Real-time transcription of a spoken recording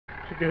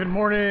Good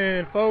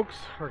morning, folks,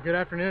 or good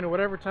afternoon, or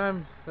whatever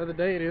time of the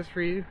day it is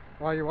for you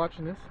while you're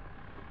watching this.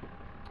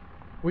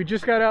 We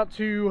just got out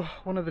to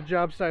one of the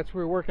job sites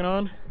we were working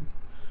on.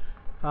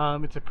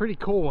 It's a pretty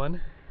cool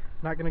one.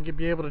 Not going to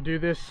be able to do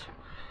this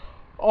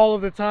all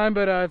of the time,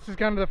 but this is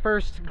kind of the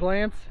first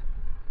glance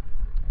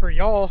for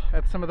y'all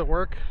at some of the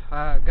work.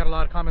 I've got a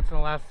lot of comments in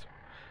the last,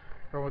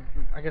 or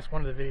I guess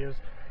one of the videos,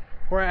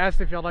 where I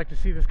asked if y'all like to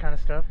see this kind of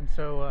stuff, and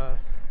so I'm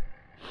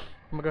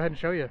gonna go ahead and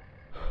show you.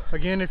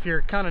 Again, if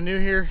you're kind of new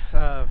here,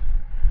 I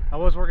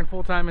was working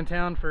full-time in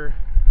town for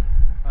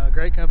a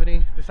great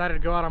company. Decided to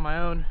go out on my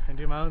own and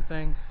do my own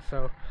thing,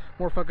 so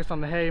more focused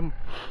on the hay.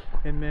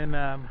 And then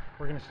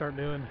we're gonna start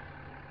doing,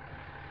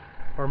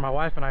 or my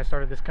wife and I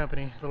started this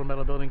company, little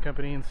metal building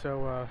company, and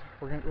so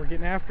we're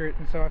getting after it.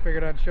 And so I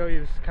figured I'd show you.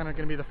 This is kind of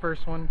gonna be the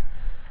first one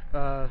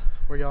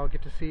where y'all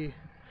get to see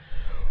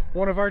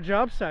one of our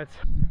job sites.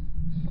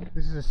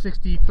 This is a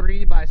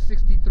 63 by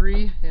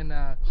 63, and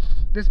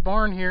this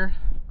barn here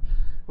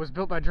was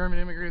built by German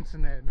immigrants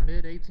in the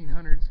mid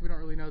 1800s. We don't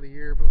really know the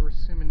year, but we're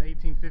assuming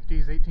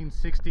 1850s,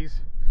 1860s,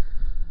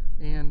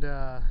 and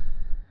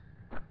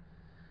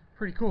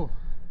pretty cool.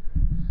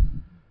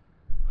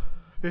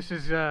 This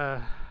is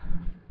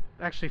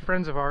actually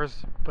friends of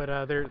ours,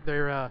 but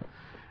they're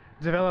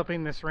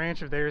developing this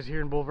ranch of theirs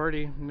here in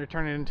Bulverde, and they're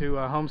turning it into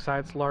home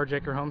sites, large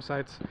acre home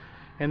sites,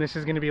 and this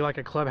is going to be like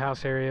a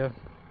clubhouse area.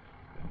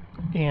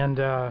 And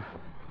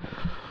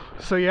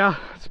so yeah,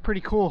 it's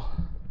pretty cool.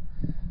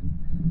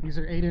 These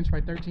are 8-inch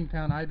by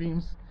 13-pound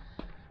I-beams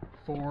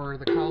for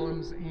the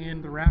columns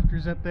and the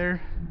rafters up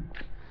there.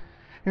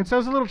 And so it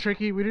was a little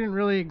tricky. We didn't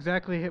really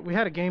exactly we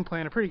had a game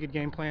plan, a pretty good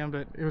game plan,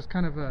 but it was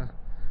kind of a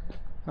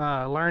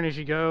learn as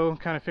you go,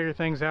 kind of figure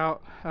things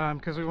out,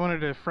 because we wanted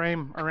to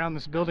frame around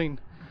this building,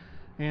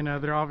 and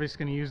they're obviously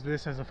going to use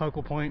this as a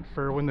focal point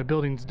for when the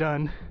building's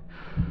done.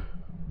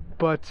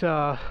 But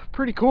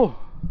pretty cool.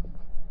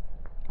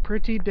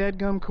 Pretty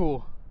deadgum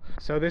cool.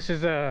 So this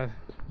is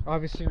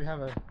obviously we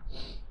have a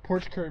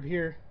porch curb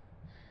here,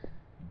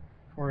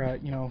 or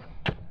you know,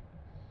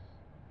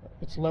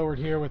 it's lowered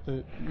here with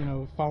the, you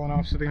know, falling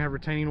off, so they're gonna have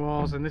retaining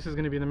walls, and this is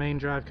going to be the main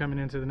drive coming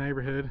into the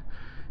neighborhood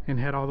and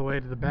head all the way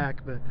to the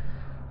back. But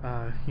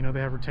you know,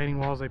 they have retaining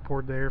walls they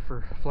poured there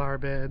for flower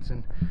beds,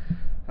 and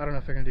I don't know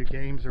if they're gonna do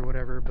games or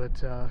whatever,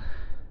 but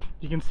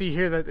you can see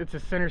here that it's a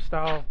center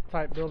style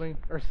type building,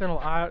 or center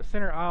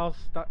aisle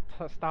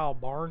style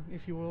barn,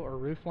 if you will, or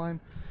roof line.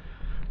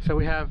 So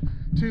we have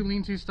two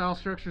lean-to style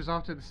structures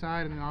off to the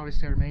side, and then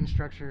obviously our main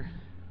structure.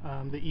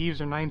 The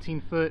eaves are 19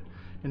 foot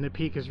and the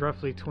peak is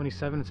roughly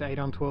 27. It's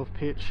 8-on-12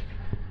 pitch.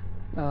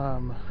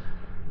 And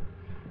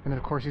then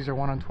of course these are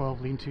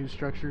 1-on-12 lean-to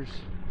structures,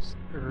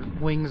 or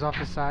wings off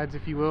the sides,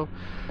 if you will.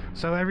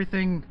 So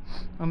everything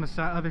on the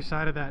other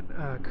side of that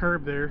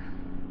curb there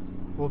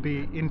will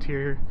be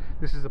interior.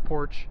 This is the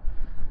porch,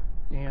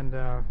 and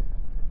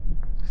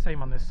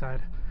same on this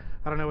side.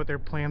 I don't know what their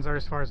plans are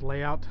as far as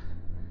layout,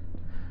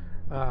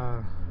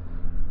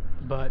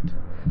 but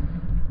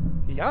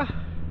yeah,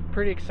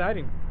 pretty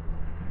exciting.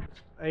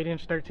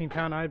 8-inch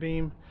 13-pound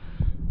I-beam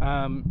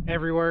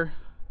everywhere,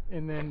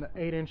 and then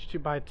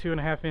 8-inch by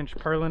 2.5-inch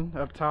purlin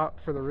up top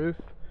for the roof.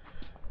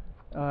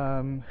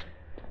 And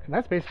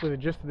that's basically the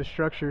gist of the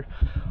structure.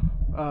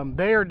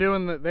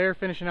 They're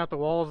finishing out the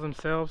walls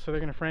themselves, so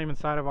they're going to frame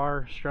inside of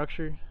our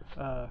structure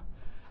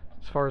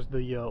as far as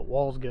the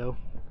walls go,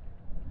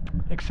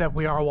 except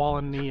we are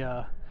walling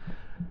the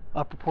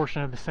upper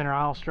portion of the center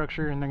aisle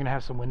structure, and they're going to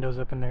have some windows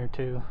up in there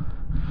too.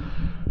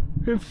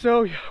 And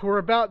so we're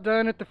about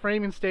done at the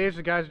framing stage.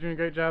 The guys are doing a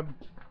great job.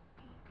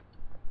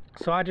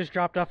 So I just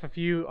dropped off a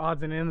few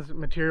odds and ends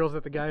materials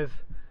that the guys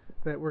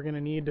that we're going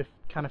to need to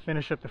kind of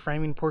finish up the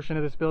framing portion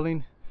of this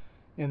building,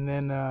 and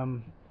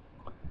then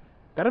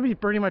that'll be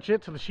pretty much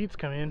it till the sheets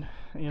come in,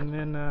 and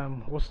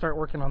then we'll start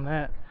working on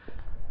that.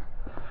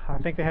 I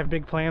think they have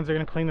big plans. They're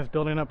going to clean this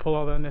building up, pull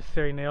all the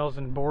unnecessary nails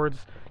and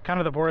boards, kind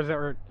of the boards that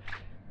were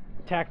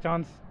tacked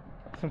on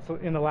since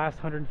in the last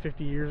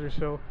 150 years or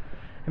so,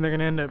 and they're going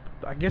to end up,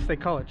 I guess they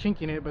call it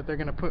chinking it, but they're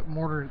going to put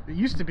mortar. It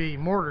used to be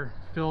mortar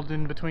filled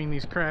in between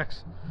these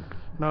cracks,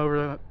 and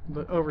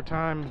over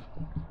time,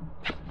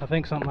 I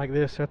think something like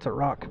this, that's a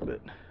rock, but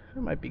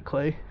it might be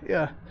clay.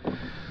 Yeah.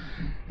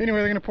 Anyway,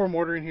 they're going to pour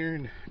mortar in here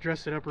and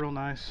dress it up real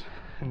nice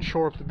and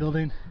shore up the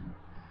building,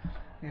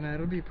 and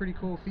it'll be a pretty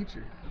cool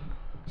feature.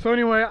 So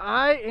anyway,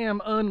 I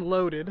am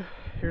unloaded.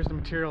 Here's the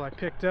material I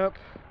picked up.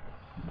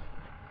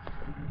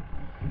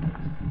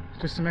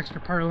 Just some extra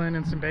purlin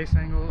and some base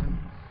angle,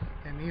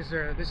 and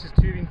this is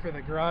tubing for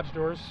the garage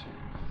doors.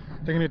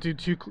 They're going to do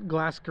 2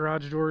 glass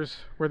garage doors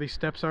where these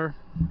steps are,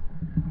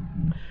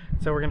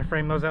 so we're going to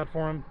frame those out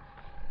for them.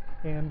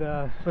 And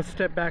let's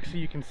step back so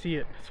you can see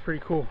it. It's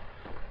pretty cool.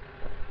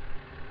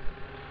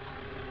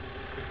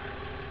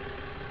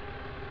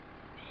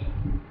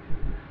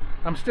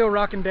 I'm still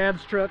rocking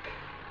Dad's truck.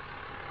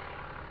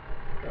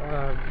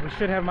 We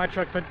should have my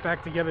truck put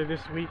back together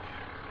this week.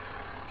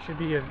 Should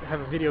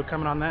have a video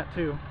coming on that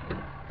too.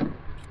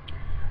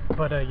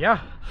 But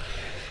yeah,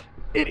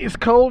 it is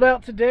cold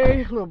out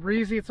today, a little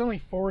breezy. It's only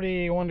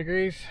 41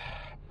 degrees,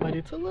 but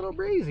it's a little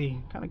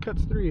breezy, kind of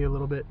cuts through you a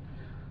little bit.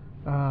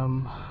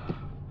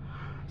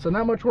 So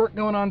not much work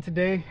going on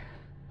today.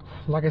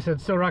 Like I said,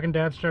 still rocking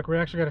Dad's truck.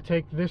 We're actually got to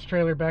take this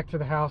trailer back to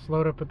the house,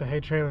 load up with the hay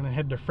trailer, and then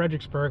head to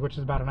Fredericksburg, which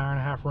is about an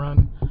hour-and-a-half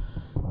run.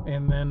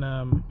 And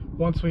then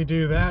once we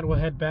do that, we'll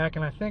head back,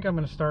 and I think I'm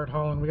going to start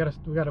hauling. We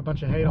got a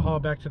bunch of hay to haul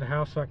back to the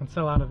house so I can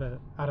sell out of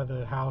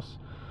the house.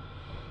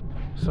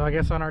 So I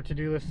guess on our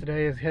to-do list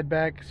today is head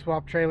back,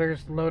 swap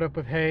trailers, load up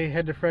with hay,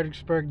 head to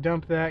Fredericksburg,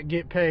 dump that,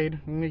 get paid.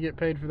 I'm going to get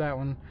paid for that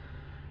one.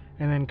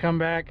 And then come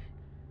back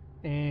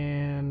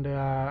and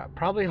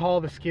probably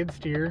haul the skid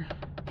steer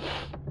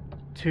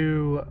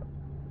to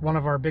one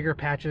of our bigger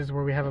patches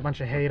where we have a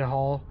bunch of hay to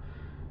haul,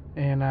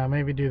 and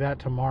maybe do that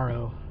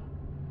tomorrow.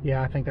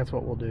 Yeah, I think that's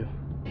what we'll do.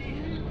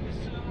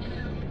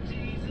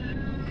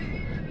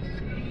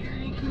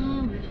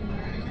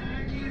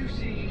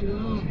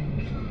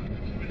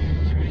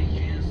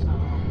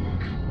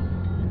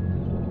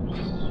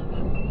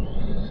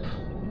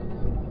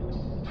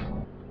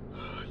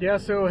 Yeah,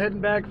 so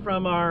heading back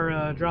from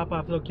our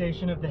drop-off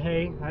location of the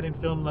hay. I didn't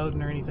film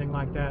loading or anything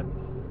like that.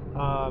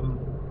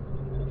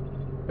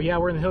 But yeah,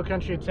 we're in the hill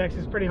country of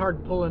Texas. Pretty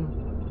hard pulling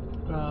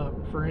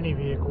for any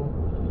vehicle.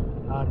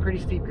 Pretty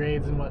steep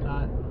grades and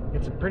whatnot.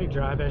 It's a pretty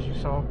drive, as you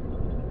saw.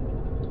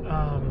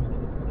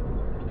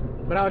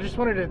 But I just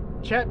wanted to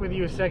chat with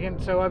you a second.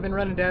 So I've been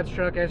running Dad's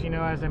truck, as you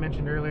know, as I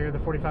mentioned earlier. The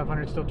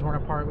 4500 is still torn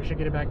apart. We should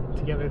get it back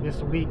together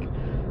this week.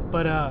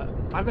 But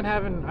I've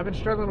been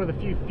struggling with a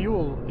few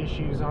fuel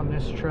issues on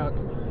this truck,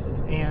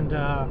 and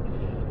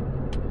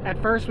at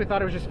first we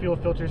thought it was just fuel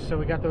filters, so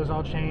we got those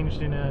all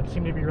changed, and it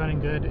seemed to be running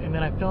good. And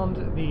then I filmed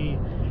the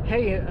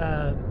hay,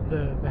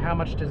 the how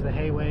much does the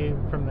hay weigh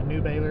from the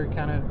new baler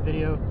kind of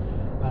video,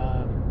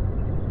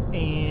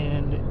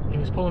 and it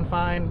was pulling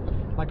fine,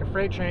 like a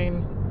freight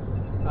train,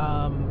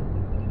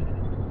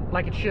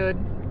 like it should,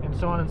 and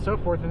so on and so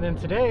forth. And then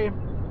today,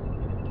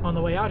 on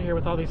the way out here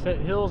with all these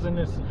hills and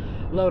this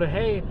load of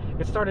hay,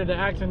 it started to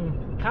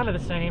acting kind of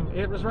the same.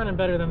 It was running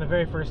better than the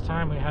very first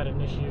time we had an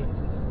issue,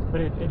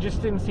 but it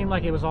just didn't seem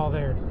like it was all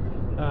there,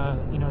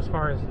 you know, as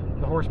far as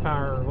the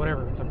horsepower or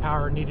whatever the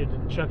power needed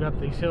to chug up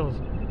these hills.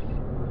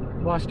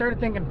 Well, I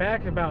started thinking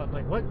back about,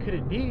 like, what could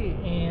it be,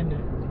 and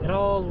it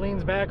all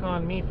leans back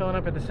on me filling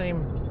up at the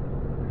same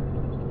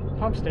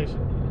pump station.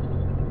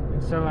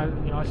 And so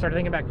I started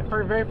thinking back. The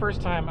very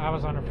first time I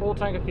was on a full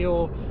tank of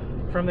fuel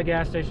from the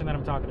gas station that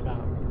I'm talking about.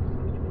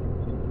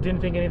 Didn't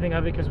think anything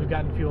of it because we've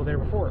gotten fuel there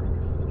before.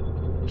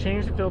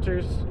 Changed the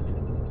filters,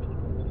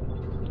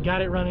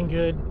 got it running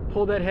good,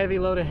 pulled that heavy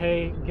load of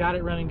hay, got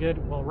it running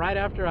good. Well, right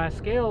after I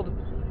scaled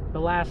the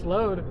last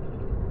load,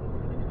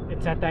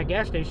 it's at that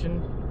gas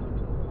station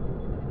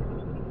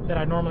that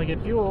I normally get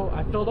fuel,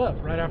 I filled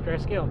up right after I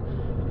scaled.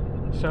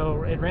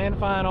 So it ran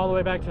fine all the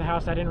way back to the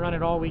house. I didn't run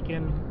it all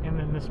weekend, and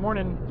then this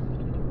morning,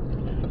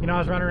 you know, I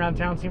was running around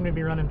town, seemed to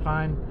be running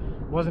fine.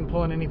 Wasn't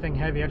pulling anything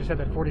heavy. I just had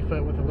that 40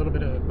 foot with a little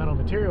bit of metal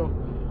material.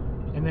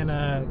 And then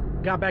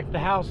got back to the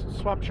house,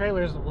 swapped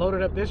trailers,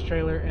 loaded up this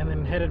trailer, and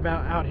then headed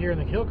out here in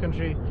the hill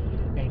country.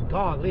 And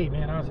golly,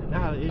 man, I was like,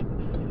 nah,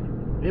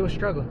 it was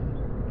struggling.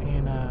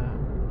 And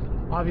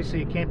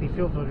obviously it can't be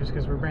fuel filters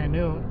because we're brand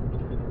new.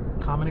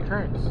 Common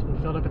occurrence. We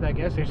filled up at that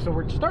gas station. So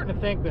we're starting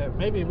to think that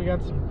maybe we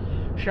got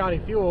some shoddy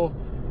fuel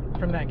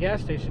from that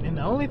gas station. And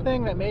the only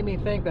thing that made me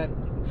think that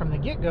from the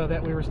get-go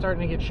that we were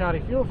starting to get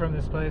shoddy fuel from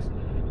this place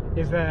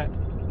is that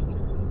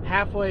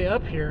halfway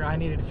up here I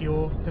needed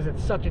fuel because it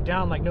sucked it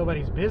down like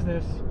nobody's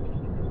business.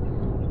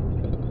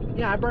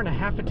 Yeah, I burned a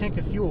half a tank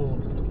of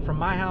fuel from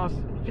my house,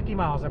 50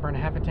 miles. I burned a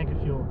half a tank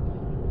of fuel,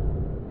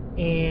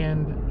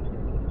 and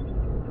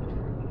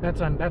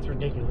that's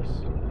ridiculous.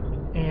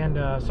 And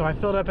so I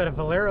filled up at a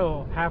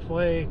Valero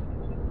halfway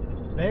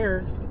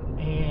there,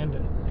 and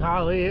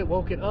golly, it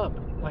woke it up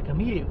like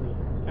immediately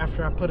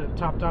after I put it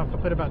topped off. I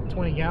put about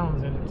 20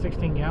 gallons in it,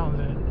 16 gallons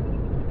in it.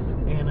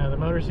 And the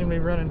motor seemed to be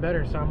running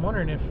better, so I'm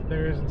wondering if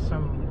there isn't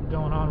some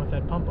going on with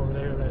that pump over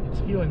there,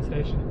 that fueling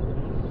station.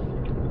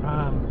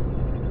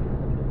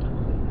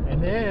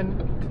 And then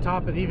to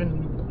top it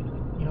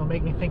even, you know,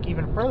 make me think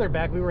even further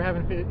back, we were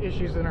having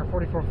issues in our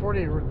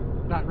 4440, we're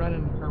not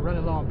running or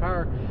running low on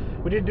power.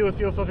 We did do a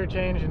fuel filter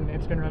change, and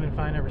it's been running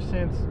fine ever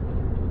since.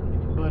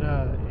 But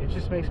it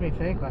just makes me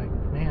think, like,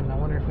 man, I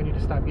wonder if we need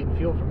to stop getting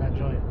fuel from that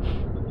joint.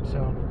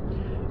 So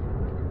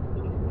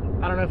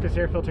I don't know if this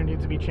air filter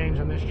needs to be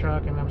changed on this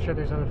truck, and I'm sure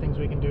there's other things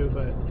we can do,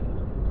 but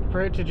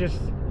for it to just,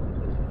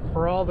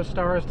 for all the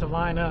stars to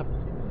line up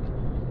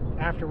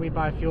after we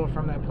buy fuel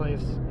from that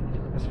place,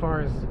 as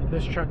far as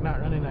this truck not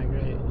running that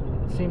great,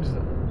 it seems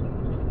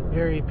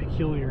very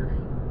peculiar,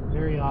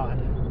 very odd.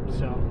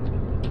 So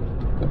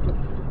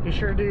be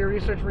sure to do your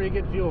research where you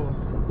get fuel.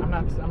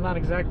 I'm not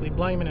exactly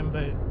blaming him,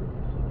 but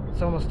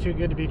it's almost too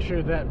good to be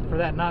true for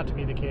that not to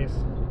be the case.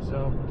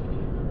 So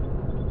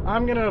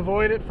I'm gonna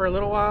avoid it for a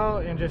little while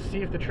and just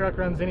see if the truck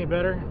runs any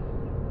better,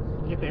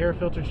 get the air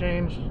filter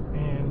changed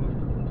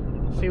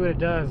and see what it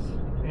does.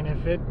 And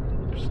if it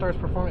starts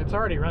performing, it's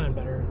already running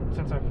better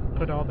since I've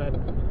put all that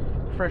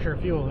fresher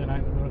fuel in.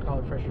 I'm gonna call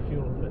it fresher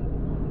fuel, but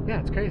yeah,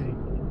 it's crazy.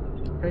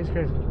 Crazy,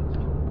 crazy.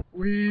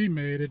 We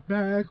made it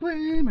back,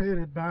 we made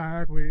it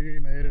back, we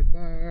made it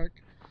back.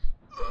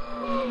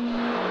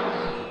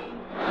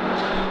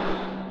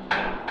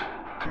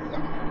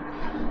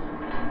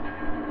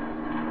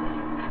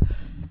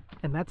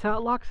 And that's how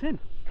it locks in.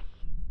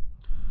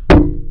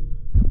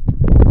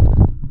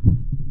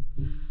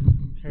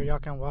 Here y'all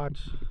can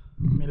watch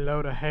me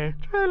load a hay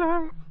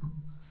trailer.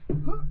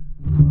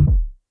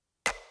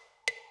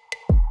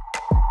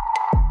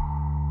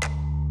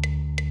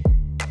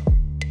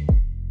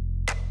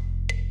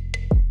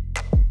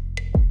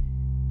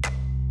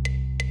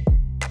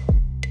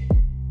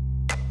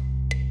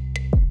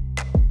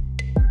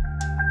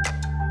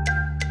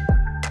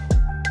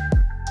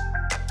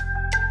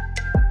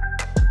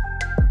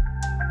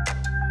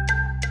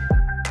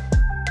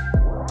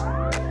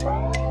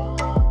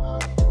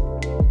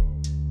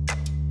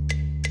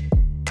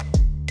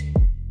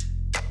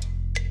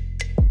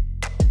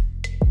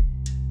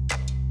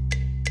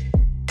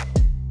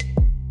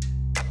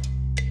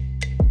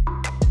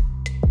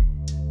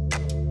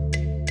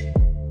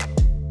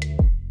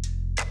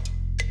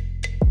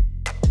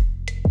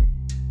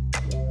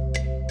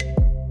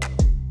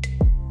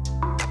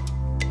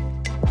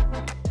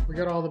 We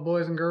got all the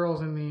boys and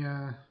girls in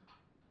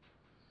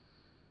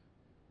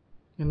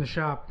the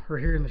shop, or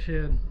here in the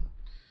shed.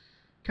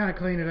 Kind of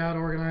cleaned it out,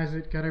 organized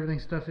it, got everything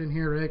stuffed in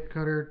here, rake,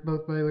 cutter,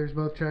 both balers,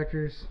 both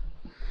tractors,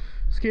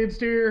 skid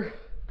steer,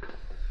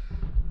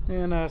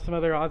 and some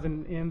other odds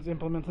and ends,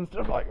 implements and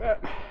stuff like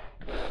that.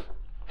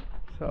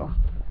 So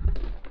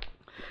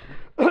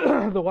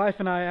the wife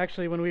and I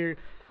actually, when we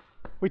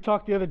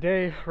talked the other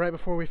day right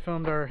before we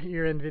filmed our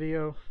year-end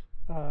video,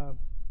 where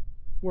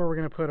we're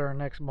gonna put our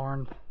next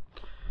barn.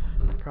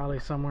 Probably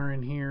somewhere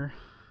in here.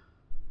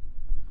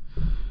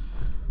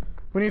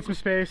 We need some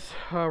space.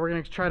 We're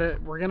gonna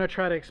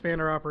try to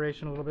expand our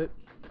operation a little bit.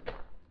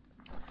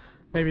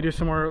 Maybe do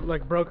some more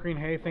like brokering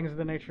hay, things of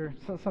the nature,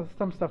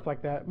 some stuff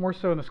like that. More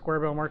so in the square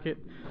bale market.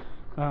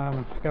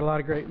 Made a lot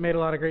of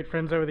great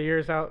friends over the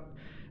years out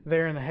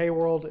there in the hay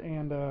world,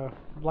 and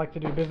like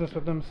to do business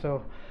with them.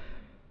 So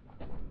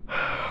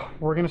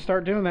we're gonna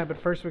start doing that.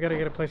 But first, we got to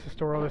get a place to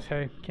store all this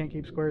hay. Can't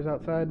keep squares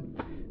outside.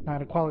 Not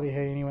a quality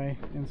hay anyway,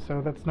 and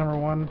so that's number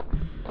one.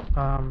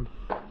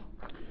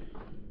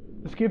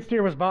 The skid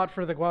steer was bought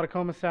for the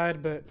Guadacoma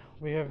side, but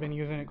we have been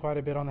using it quite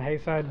a bit on the hay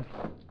side,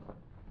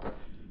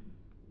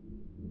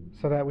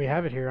 so that we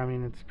have it here. I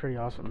mean, it's pretty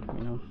awesome,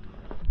 you know.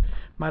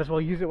 Might as well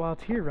use it while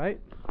it's here,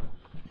 right?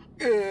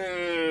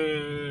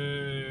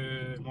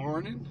 Good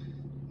morning.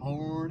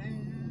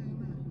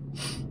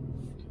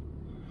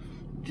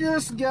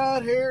 Just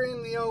got here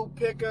in the old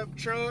pickup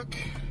truck.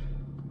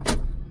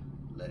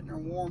 Letting her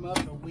warm up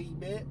a wee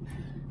bit,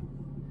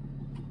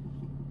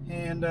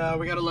 and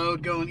we got a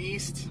load going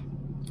east.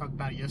 Talked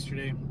about it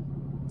yesterday.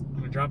 I'm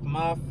gonna drop them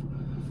off,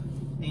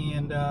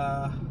 and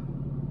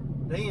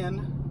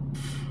then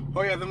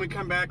we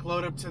come back,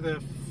 load up to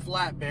the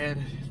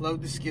flatbed,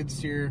 load the skid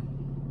steer,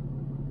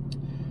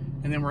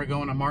 and then we're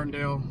going to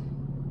Martindale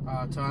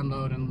to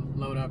unload and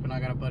load up. And I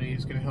got a buddy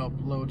who's gonna help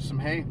load some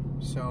hay,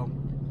 so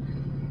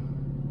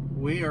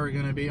we are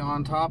gonna be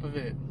on top of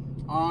it.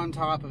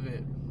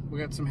 We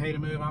got some hay to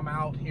move. I'm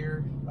out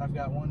here. I've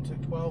got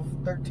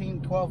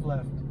 12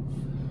 left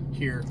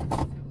here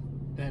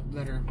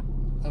that are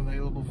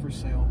available for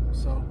sale.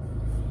 So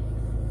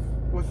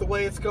with the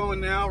way it's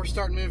going now, we're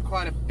starting to move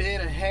quite a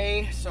bit of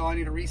hay, so I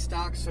need to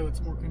restock so it's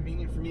more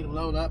convenient for me to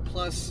load up.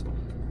 Plus,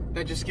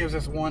 that just gives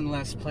us one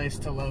less place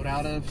to load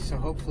out of. So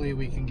hopefully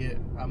we can get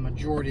a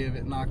majority of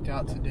it knocked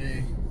out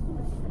today,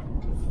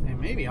 and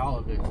maybe all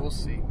of it. We'll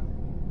see.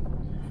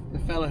 The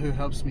fella who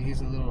helps me,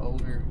 he's a little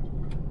older,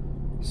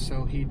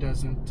 so he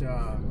doesn't,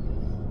 I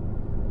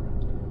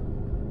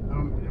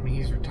mean,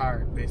 he's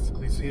retired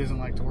basically, so he doesn't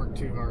like to work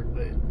too hard,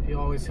 but he'll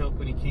always help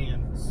when he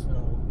can. So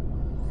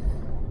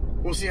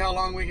we'll see how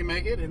long we can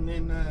make it, and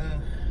then,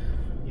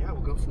 yeah,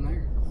 we'll go from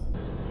there.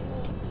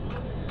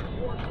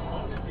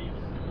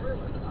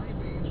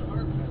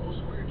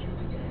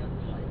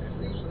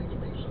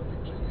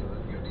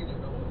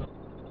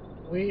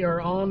 We are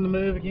on the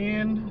move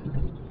again.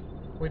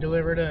 We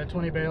delivered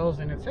 20 bales,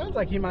 and it sounds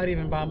like he might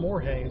even buy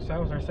more hay. So that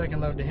was our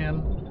second load to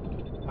him.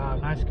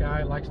 Nice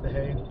guy, likes the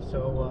hay.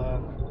 So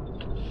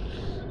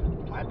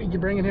might be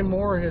bringing him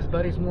more, his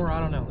buddies more, I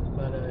don't know.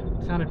 But it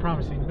sounded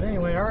promising. But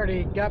anyway, I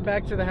already got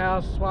back to the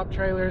house, swapped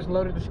trailers,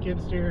 loaded the skid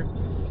steer,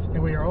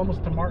 and we are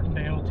almost to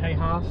Martindale,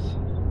 Tejas.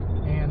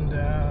 And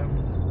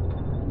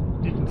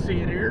you can see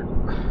it here.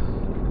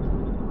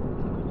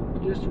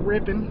 Just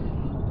ripping.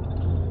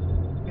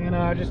 And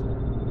just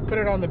put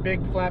it on the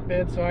big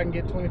flatbed so I can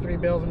get 23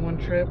 bales in one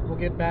trip. We'll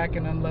get back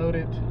and unload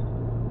it,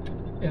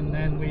 and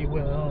then we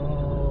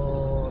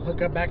will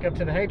hook up back up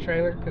to the hay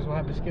trailer, because we'll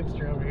have the skid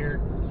steer over here,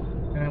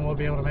 and then we'll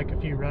be able to make a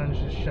few runs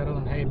just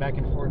shuttling hay back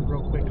and forth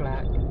real quick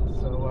like.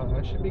 So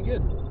that should be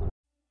good.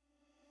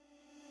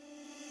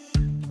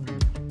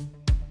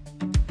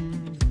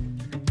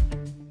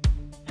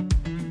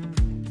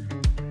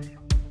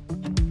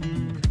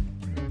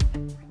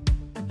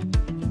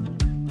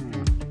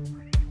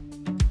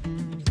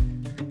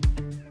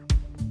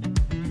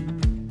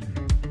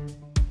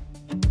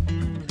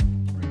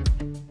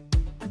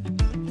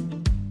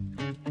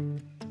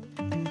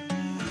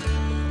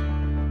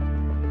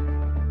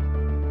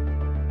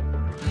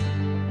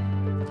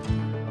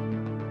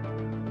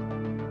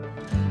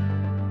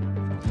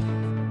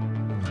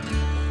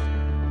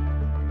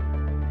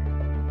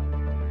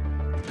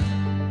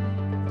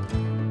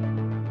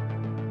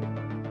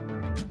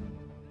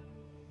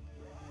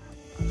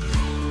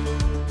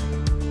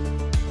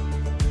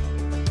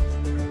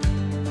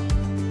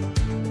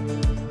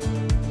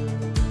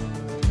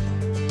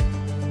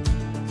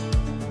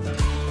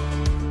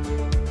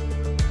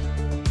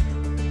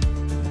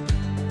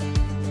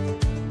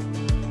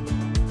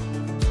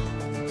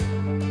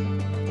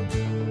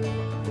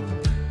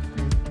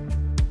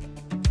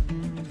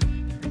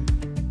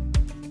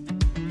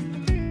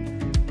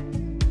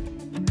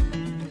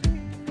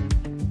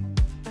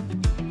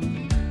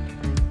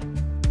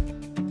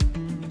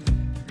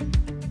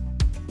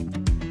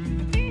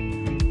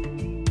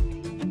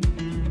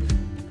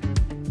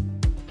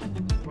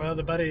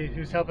 the buddy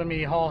who's helping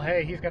me haul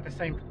hay, he's got the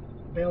same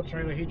bale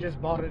trailer. He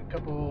just bought it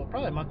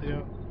probably a month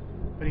ago,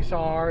 but he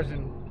saw ours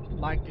and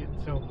liked it,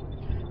 so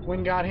went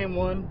and got him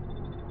one,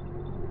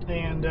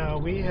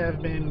 and we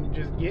have been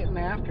just getting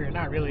after it.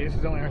 Not really, this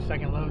is only our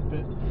second load,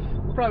 but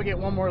we'll probably get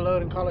one more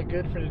load and call it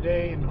good for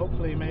today, and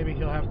hopefully maybe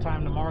he'll have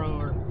time tomorrow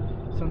or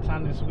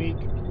sometime this week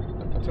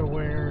to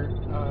where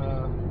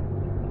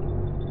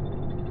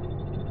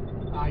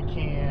I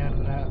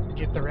can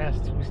get the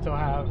rest. We still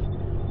have,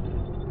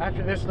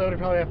 after this load, we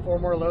probably have 4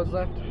 more loads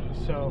left,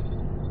 so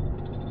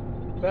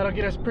that'll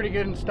get us pretty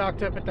good and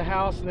stocked up at the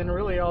house. And then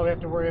really all we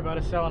have to worry about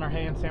is selling our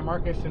hay in San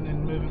Marcos and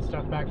then moving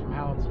stuff back from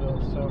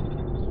Hallettsville. So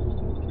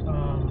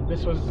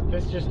this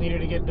just needed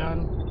to get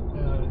done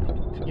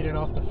to get it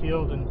off the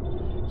field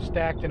and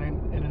stacked in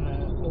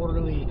an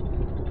orderly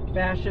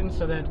fashion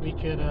so that we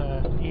could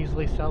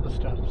easily sell the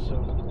stuff.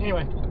 So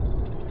anyway,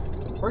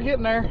 we're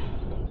getting there.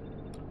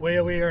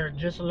 Well, we are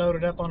just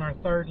loaded up on our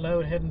 3rd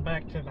load, heading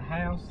back to the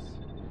house.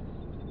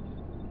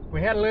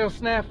 We had a little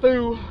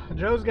snafu.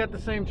 Joe's got the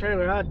same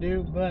trailer I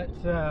do, but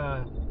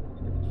I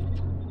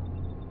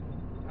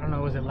don't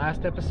know, was it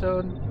last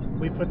episode?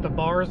 We put the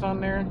bars on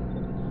there,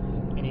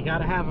 and you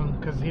gotta have them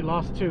because he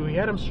lost 2. He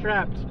had them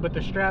strapped, but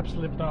the strap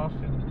slipped off,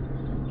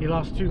 and he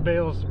lost 2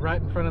 bales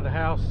right in front of the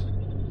house.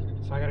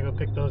 So I gotta go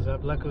pick those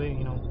up. Luckily,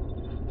 you know,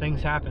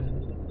 things happen.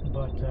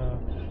 But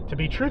to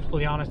be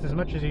truthfully honest, as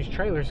much as these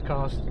trailers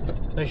cost,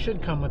 they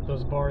should come with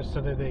those bars so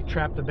that they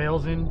trap the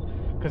bales in.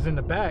 Because in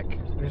the back,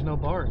 there's no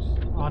bars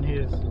on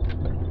his,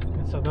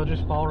 and so they'll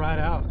just fall right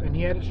out. And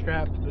he had it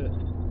strapped, but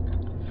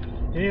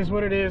it is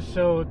what it is.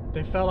 So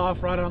they fell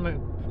off right on the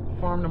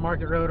farm to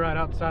market road, right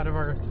outside of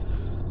our,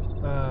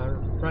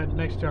 right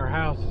next to our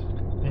house.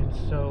 And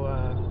so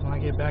when I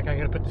get back, I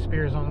gotta put the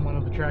spears on one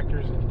of the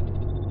tractors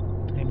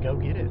and go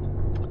get it.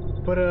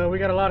 But we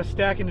got a lot of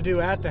stacking to do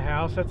at the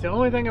house. That's the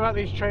only thing about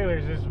these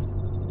trailers is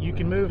you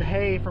can move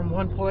hay from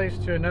one place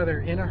to another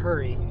in a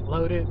hurry,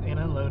 load it and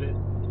unload it.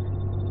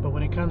 But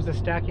when it comes to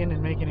stacking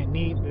and making it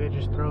neat, it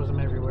just throws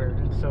them everywhere.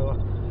 And so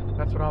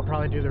that's what I'll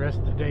probably do the rest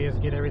of the day, is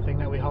get everything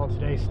that we hauled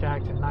today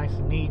stacked and nice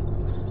and neat.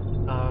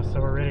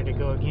 So we're ready to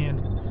go again.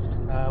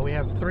 We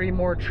have 3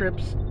 more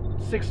trips,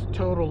 6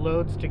 total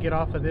loads to get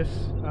off of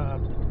this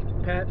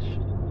patch,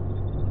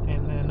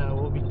 and then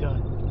we'll be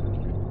done.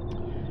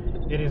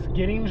 It is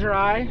getting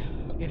dry.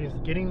 It is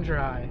getting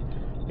dry.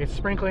 It's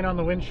sprinkling on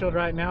the windshield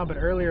right now, but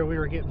earlier we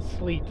were getting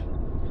sleet.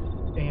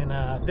 And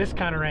this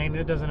kind of rain,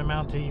 it doesn't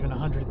amount to even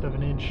 1/100 of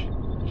an inch.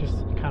 It's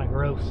just kind of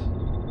gross.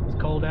 It's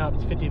cold out,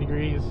 it's 50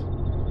 degrees.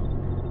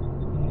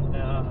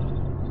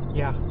 And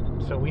yeah,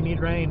 so we need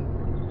rain.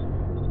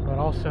 But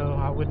also,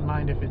 I wouldn't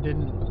mind if it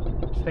didn't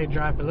stay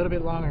dry for a little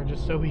bit longer,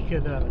 just so we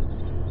could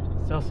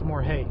sell some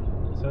more hay.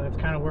 So that's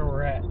kind of where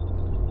we're at.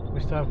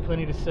 We still have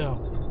plenty to sell.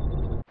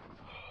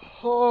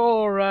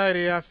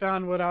 Alrighty, I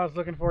found what I was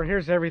looking for.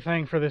 Here's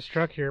everything for this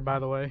truck here, by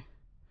the way.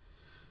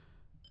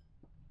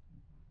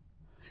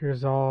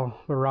 Here's all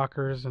the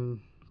rockers and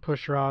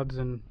push rods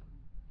and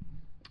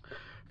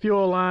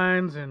fuel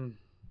lines and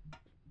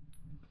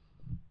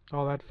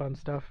all that fun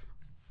stuff.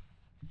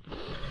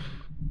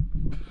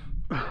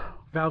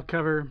 Valve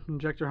cover,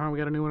 injector horn, we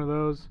got a new one of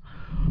those.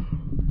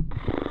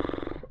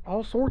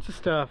 All sorts of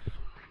stuff.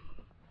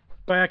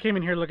 But I came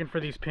in here looking for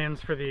these pins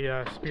for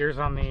the spears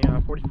on the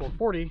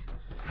 4440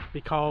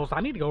 because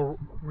I need to go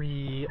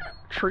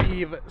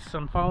retrieve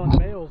some fallen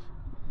bales.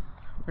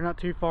 They're not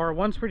too far.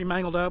 One's pretty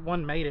mangled up.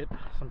 One made it,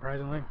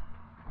 surprisingly.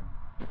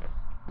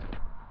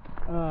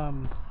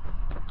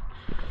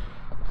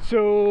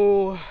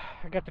 So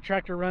I got the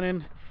tractor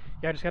running.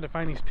 Yeah, I just got to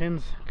find these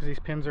pins because these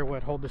pins are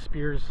what hold the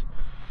spears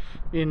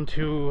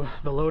into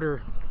the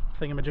loader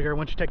thingamajigger.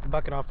 Once you take the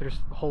bucket off, there's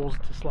holes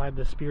to slide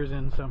the spears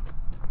in. So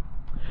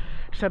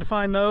just had to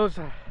find those.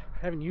 I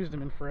haven't used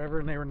them in forever,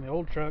 and they were in the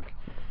old truck.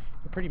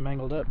 They're pretty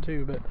mangled up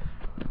too, but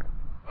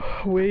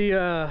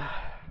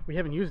we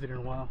haven't used it in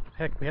a while.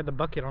 Heck, we had the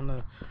bucket on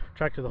the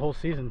tractor the whole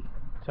season.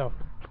 So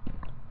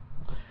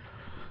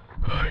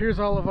here's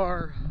all of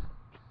our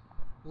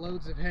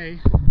loads of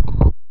hay.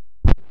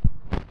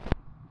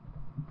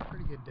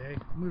 Pretty good day.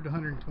 Moved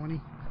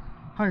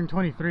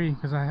 123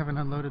 because I haven't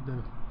unloaded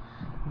the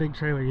big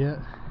trailer yet.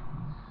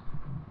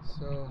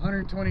 So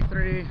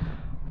 123,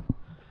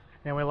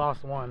 and we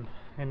lost one.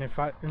 And it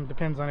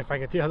depends on if I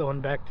get the other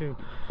one back too.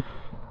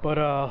 But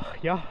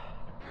yeah,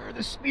 there are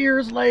the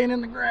spears laying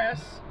in the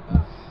grass.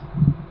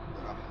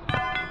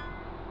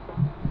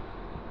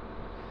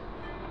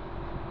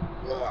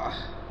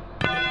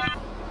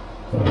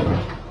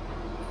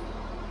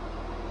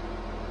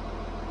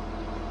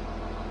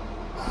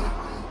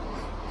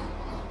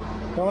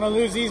 Don't want to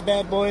lose these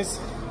bad boys.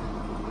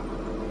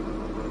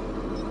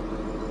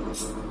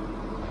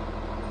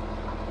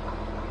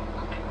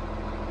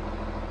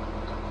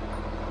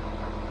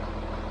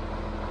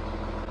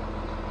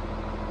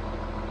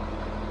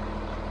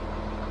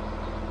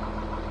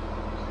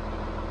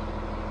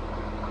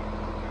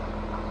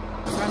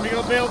 Time to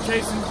go bale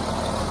chasing.